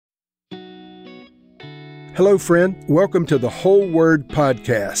Hello, friend. Welcome to the Whole Word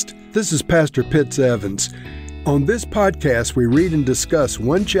Podcast. This is Pastor Pitts Evans. On this podcast, we read and discuss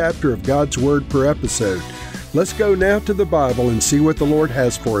one chapter of God's Word per episode. Let's go now to the Bible and see what the Lord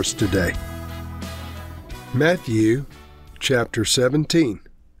has for us today. Matthew chapter 17.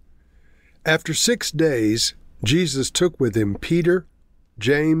 After 6 days, Jesus took with him Peter,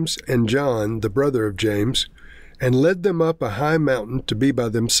 James, and John, the brother of James, and led them up a high mountain to be by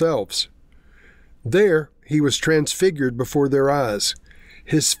themselves. There he was transfigured before their eyes.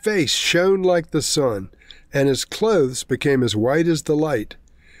 His face shone like the sun, and his clothes became as white as the light.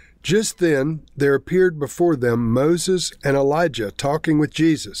 Just then there appeared before them Moses and Elijah talking with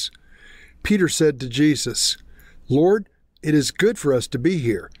Jesus. Peter said to Jesus, "Lord, it is good for us to be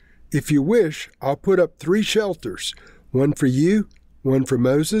here. If you wish, I'll put up 3 shelters, one for you, one for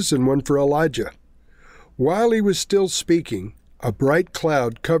Moses, and one for Elijah." While he was still speaking, a bright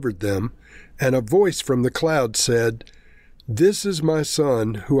cloud covered them, and a voice from the cloud said, "This is my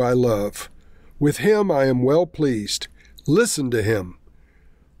Son, who I love. With him I am well pleased. Listen to him."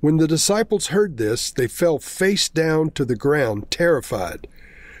 When the disciples heard this, they fell face down to the ground, terrified.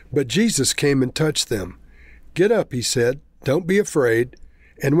 But Jesus came and touched them. "Get up," he said. "Don't be afraid."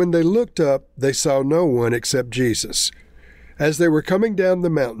 And when they looked up, they saw no one except Jesus. As they were coming down the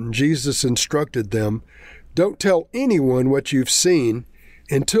mountain, Jesus instructed them, "Don't tell anyone what you've seen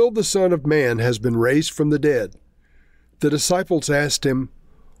until the Son of Man has been raised from the dead." The disciples asked him,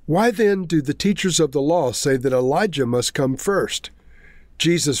 "Why then do the teachers of the law say that Elijah must come first?"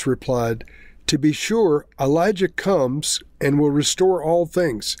 Jesus replied, "To be sure, Elijah comes and will restore all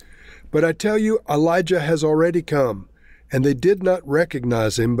things. But I tell you, Elijah has already come, and they did not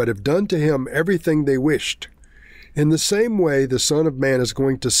recognize him, but have done to him everything they wished. In the same way, the Son of Man is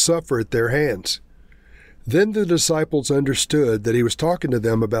going to suffer at their hands." Then the disciples understood that he was talking to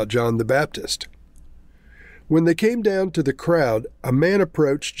them about John the Baptist. When they came down to the crowd, a man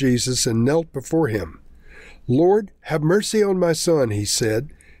approached Jesus and knelt before him. "Lord, have mercy on my son," he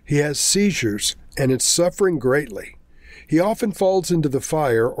said. "He has seizures and is suffering greatly. He often falls into the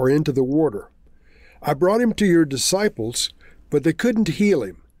fire or into the water. I brought him to your disciples, but they couldn't heal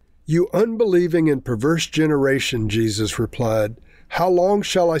him." "You unbelieving and perverse generation," Jesus replied, "how long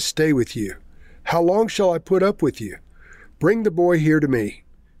shall I stay with you? How long shall I put up with you? Bring the boy here to me."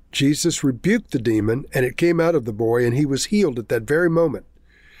 Jesus rebuked the demon, and it came out of the boy, and he was healed at that very moment.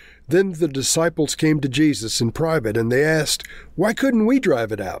 Then the disciples came to Jesus in private, and they asked, "Why couldn't we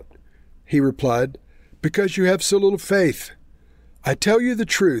drive it out?" He replied, "Because you have so little faith. I tell you the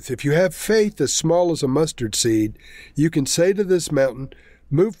truth, if you have faith as small as a mustard seed, you can say to this mountain,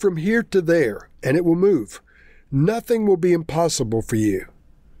 'Move from here to there,' and it will move. Nothing will be impossible for you."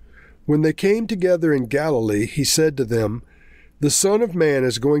 When they came together in Galilee, he said to them, "The Son of Man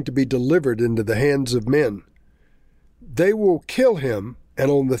is going to be delivered into the hands of men. They will kill him, and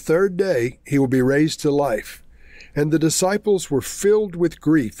on the 3rd day he will be raised to life." And the disciples were filled with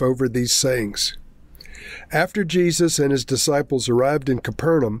grief over these sayings. After Jesus and his disciples arrived in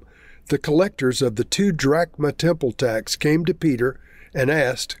Capernaum, the collectors of the 2 drachma temple tax came to Peter and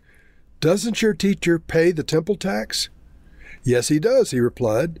asked, "Doesn't your teacher pay the temple tax?" "Yes, he does," he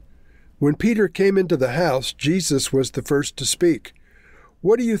replied. When Peter came into the house, Jesus was the first to speak.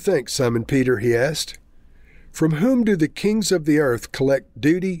 "What do you think, Simon Peter?" he asked. "From whom do the kings of the earth collect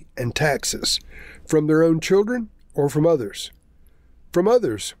duty and taxes? From their own children or from others?" "From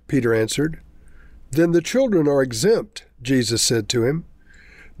others," Peter answered. "Then the children are exempt," Jesus said to him.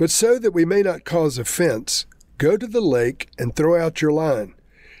 "But so that we may not cause offense, go to the lake and throw out your line.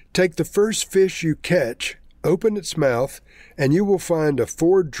 Take the first fish you catch, open its mouth, and you will find a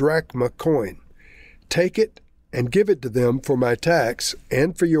 4 drachma coin. Take it and give it to them for my tax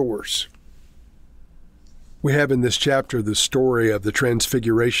and for yours." We have in this chapter the story of the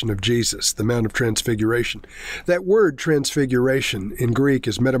Transfiguration of Jesus, the Mount of Transfiguration. That word transfiguration in Greek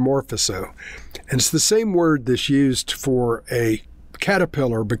is metamorphoso, and it's the same word that's used for a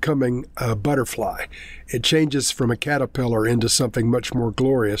caterpillar becoming a butterfly. It changes from a caterpillar into something much more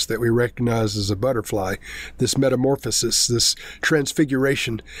glorious that we recognize as a butterfly, this metamorphosis, this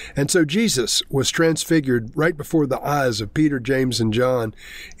transfiguration. And so Jesus was transfigured right before the eyes of Peter, James, and John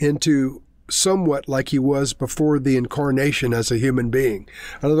into somewhat like he was before the incarnation as a human being.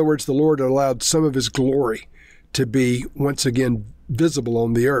 In other words, the Lord allowed some of his glory to be once again visible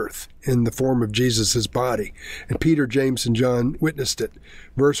on the earth in the form of Jesus' body. And Peter, James, and John witnessed it.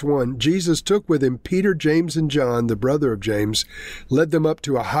 Verse 1, Jesus took with him Peter, James, and John, the brother of James, led them up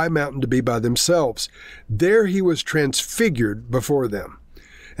to a high mountain to be by themselves. There he was transfigured before them.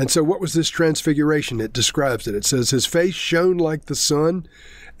 And so what was this transfiguration? It describes it. It says, his face shone like the sun,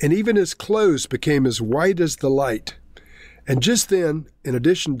 and even his clothes became as white as the light. And just then, in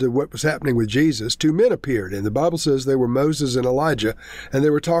addition to what was happening with Jesus, two men appeared. And the Bible says they were Moses and Elijah, and they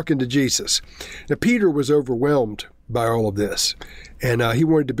were talking to Jesus. Now, Peter was overwhelmed by all of this. And he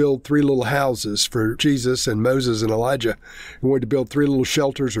wanted to build 3 little houses for Jesus and Moses and Elijah. He wanted to build 3 little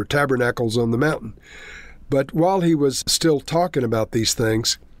shelters or tabernacles on the mountain. But while he was still talking about these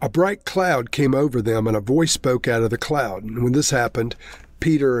things, a bright cloud came over them, and a voice spoke out of the cloud. And when this happened,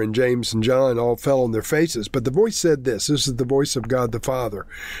 Peter and James and John all fell on their faces. But the voice said this is the voice of God the Father.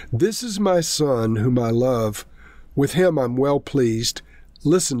 This is my Son, whom I love. With him I'm well pleased.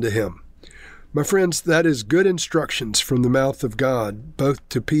 Listen to him. My friends, that is good instructions from the mouth of God, both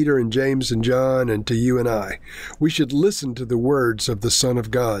to Peter and James and John and to you and I. We should listen to the words of the Son of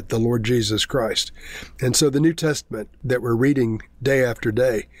God, the Lord Jesus Christ. And so the New Testament that we're reading day after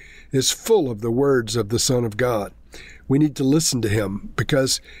day is full of the words of the Son of God. We need to listen to him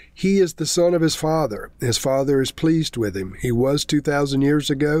because he is the son of his Father. His Father is pleased with him. He was 2,000 years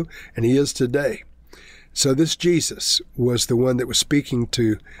ago, and he is today. So this Jesus was the one that was speaking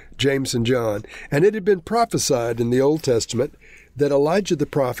to James and John, and it had been prophesied in the Old Testament that Elijah the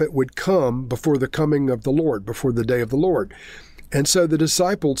prophet would come before the coming of the Lord, before the day of the Lord. And so the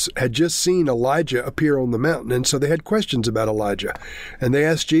disciples had just seen Elijah appear on the mountain, and so they had questions about Elijah. And they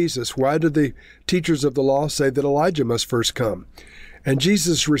asked Jesus, why do the teachers of the law say that Elijah must first come? And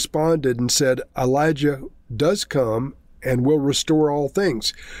Jesus responded and said, Elijah does come and will restore all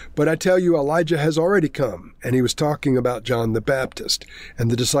things. But I tell you, Elijah has already come. And he was talking about John the Baptist. And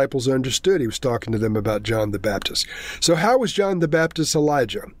the disciples understood he was talking to them about John the Baptist. So how was John the Baptist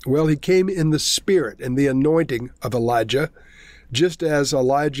Elijah? Well, he came in the spirit and the anointing of Elijah, just as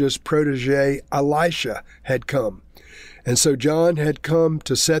Elijah's protege Elisha had come. And so John had come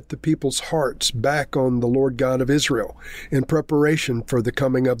to set the people's hearts back on the Lord God of Israel in preparation for the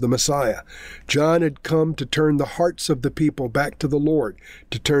coming of the Messiah. John had come to turn the hearts of the people back to the Lord,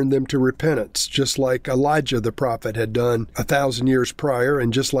 to turn them to repentance, just like Elijah the prophet had done 1,000 years prior,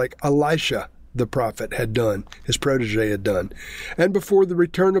 and just like Elisha the prophet had done, his protege had done. And before the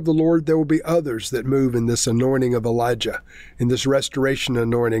return of the Lord, there will be others that move in this anointing of Elijah, in this restoration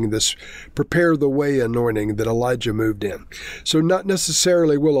anointing, this prepare the way anointing that Elijah moved in. So not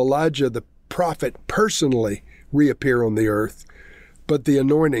necessarily will Elijah the prophet personally reappear on the earth, but the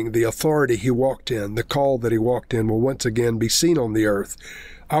anointing, the authority he walked in, the call that he walked in will once again be seen on the earth,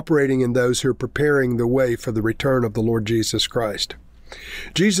 operating in those who are preparing the way for the return of the Lord Jesus Christ.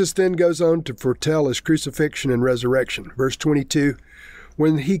 Jesus then goes on to foretell his crucifixion and resurrection. Verse 22,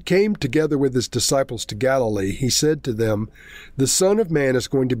 when he came together with his disciples to Galilee, he said to them, the Son of Man is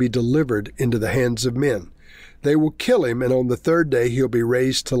going to be delivered into the hands of men. They will kill him, and on the 3rd day he'll be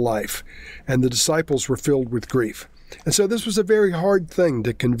raised to life. And the disciples were filled with grief. And so this was a very hard thing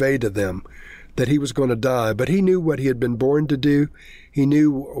to convey to them, that he was going to die, but he knew what he had been born to do. He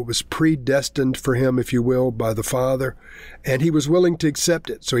knew what was predestined for him, if you will, by the Father, and he was willing to accept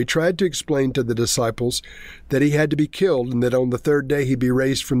it. So he tried to explain to the disciples that he had to be killed and that on the 3rd day he'd be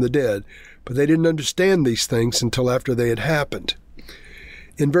raised from the dead, but they didn't understand these things until after they had happened.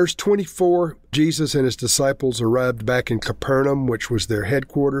 In verse 24, Jesus and his disciples arrived back in Capernaum, which was their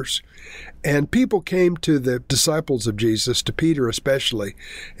headquarters, and people came to the disciples of Jesus, to Peter especially,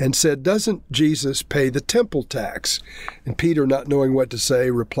 and said, doesn't Jesus pay the temple tax? And Peter, not knowing what to say,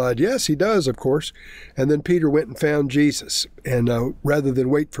 replied, yes, he does, of course. And then Peter went and found Jesus, and rather than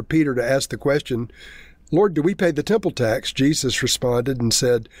wait for Peter to ask the question, Lord, do we pay the temple tax? Jesus responded and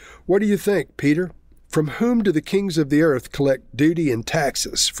said, what do you think, Peter? From whom do the kings of the earth collect duty and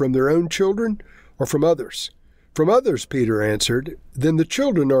taxes? From their own children or from others? From others, Peter answered. Then the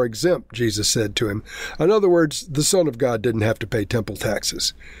children are exempt, Jesus said to him. In other words, the Son of God didn't have to pay temple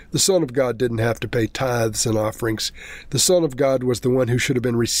taxes. The Son of God didn't have to pay tithes and offerings. The Son of God was the one who should have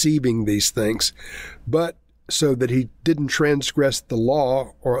been receiving these things. But so that he didn't transgress the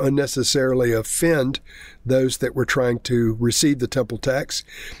law or unnecessarily offend those that were trying to receive the temple tax,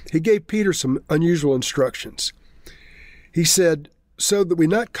 he gave Peter some unusual instructions. He said, so that we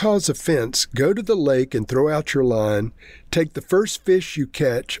not cause offense, go to the lake and throw out your line, take the first fish you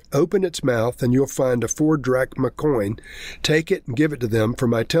catch, open its mouth, and you'll find a 4-drachma coin. Take it and give it to them for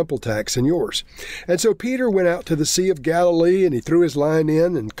my temple tax and yours. And so Peter went out to the Sea of Galilee, and he threw his line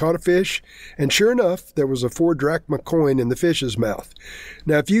in and caught a fish, and sure enough, there was a 4-drachma coin in the fish's mouth.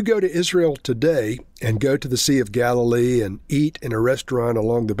 Now, if you go to Israel today and go to the Sea of Galilee and eat in a restaurant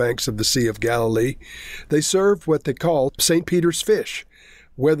along the banks of the Sea of Galilee, they serve what they call St. Peter's fish.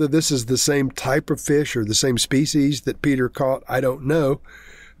 Whether this is the same type of fish or the same species that Peter caught, I don't know.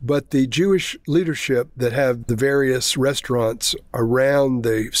 But the Jewish leadership that have the various restaurants around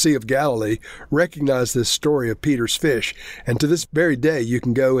the Sea of Galilee recognize this story of Peter's fish. And to this very day, you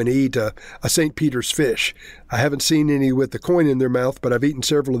can go and eat a St. Peter's fish. I haven't seen any with the coin in their mouth, but I've eaten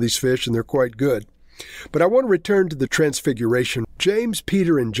several of these fish, and they're quite good. But I want to return to the Transfiguration. James,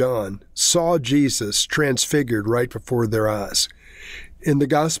 Peter, and John saw Jesus transfigured right before their eyes. In the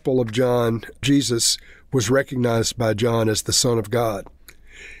Gospel of John, Jesus was recognized by John as the Son of God.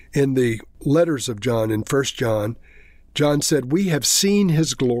 In the letters of John, in 1 John, John said, "We have seen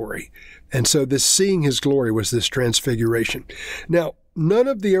his glory." And so this seeing his glory was this transfiguration. Now, none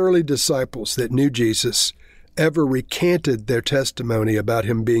of the early disciples that knew Jesus ever recanted their testimony about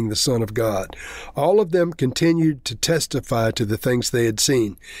him being the Son of God. All of them continued to testify to the things they had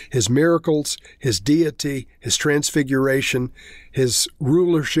seen: his miracles, his deity, his transfiguration, his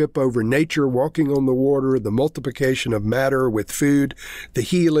rulership over nature, walking on the water, the multiplication of matter with food, the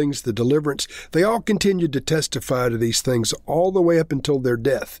healings, the deliverance. They all continued to testify to these things all the way up until their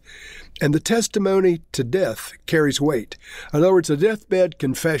death. And the testimony to death carries weight. In other words, a deathbed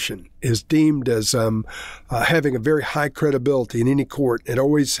confession is deemed as having a very high credibility in any court. It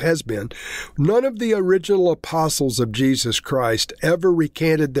always has been. None of the original apostles of Jesus Christ ever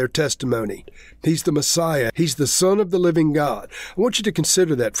recanted their testimony. He's the Messiah. He's the Son of the living God. I want you to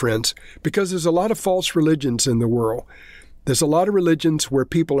consider that, friends, because there's a lot of false religions in the world. There's a lot of religions where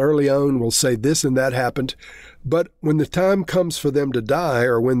people early on will say this and that happened, but when the time comes for them to die,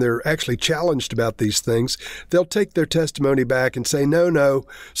 or when they're actually challenged about these things, they'll take their testimony back and say, no,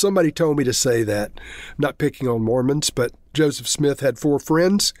 somebody told me to say that. I'm not picking on Mormons, but Joseph Smith had 4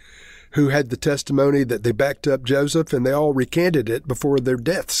 friends who had the testimony that they backed up Joseph, and they all recanted it before their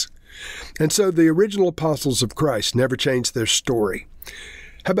deaths. And so the original apostles of Christ never changed their story.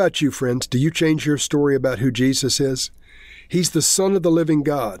 How about you, friends? Do you change your story about who Jesus is? He's the Son of the living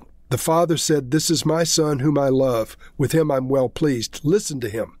God. The Father said, "This is my Son whom I love. With him I'm well pleased. Listen to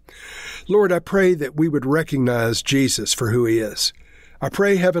him." Lord, I pray that we would recognize Jesus for who he is. I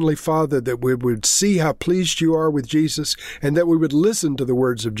pray, Heavenly Father, that we would see how pleased you are with Jesus, and that we would listen to the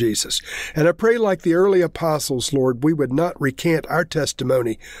words of Jesus. And I pray, like the early apostles, Lord, we would not recant our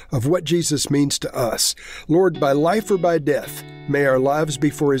testimony of what Jesus means to us. Lord, by life or by death, may our lives be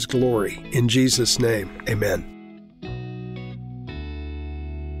for his glory. In Jesus' name, amen.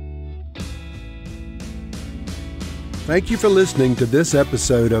 Thank you for listening to this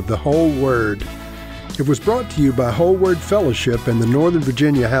episode of The Whole Word. It was brought to you by Whole Word Fellowship and the Northern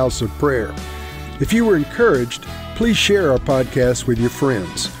Virginia House of Prayer. If you were encouraged, please share our podcast with your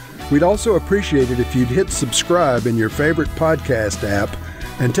friends. We'd also appreciate it if you'd hit subscribe in your favorite podcast app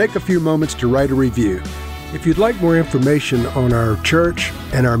and take a few moments to write a review. If you'd like more information on our church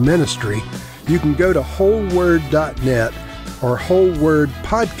and our ministry, you can go to wholeword.net or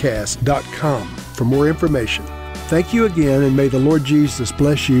wholewordpodcast.com for more information. Thank you again, and may the Lord Jesus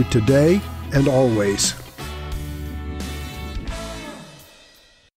bless you today and always.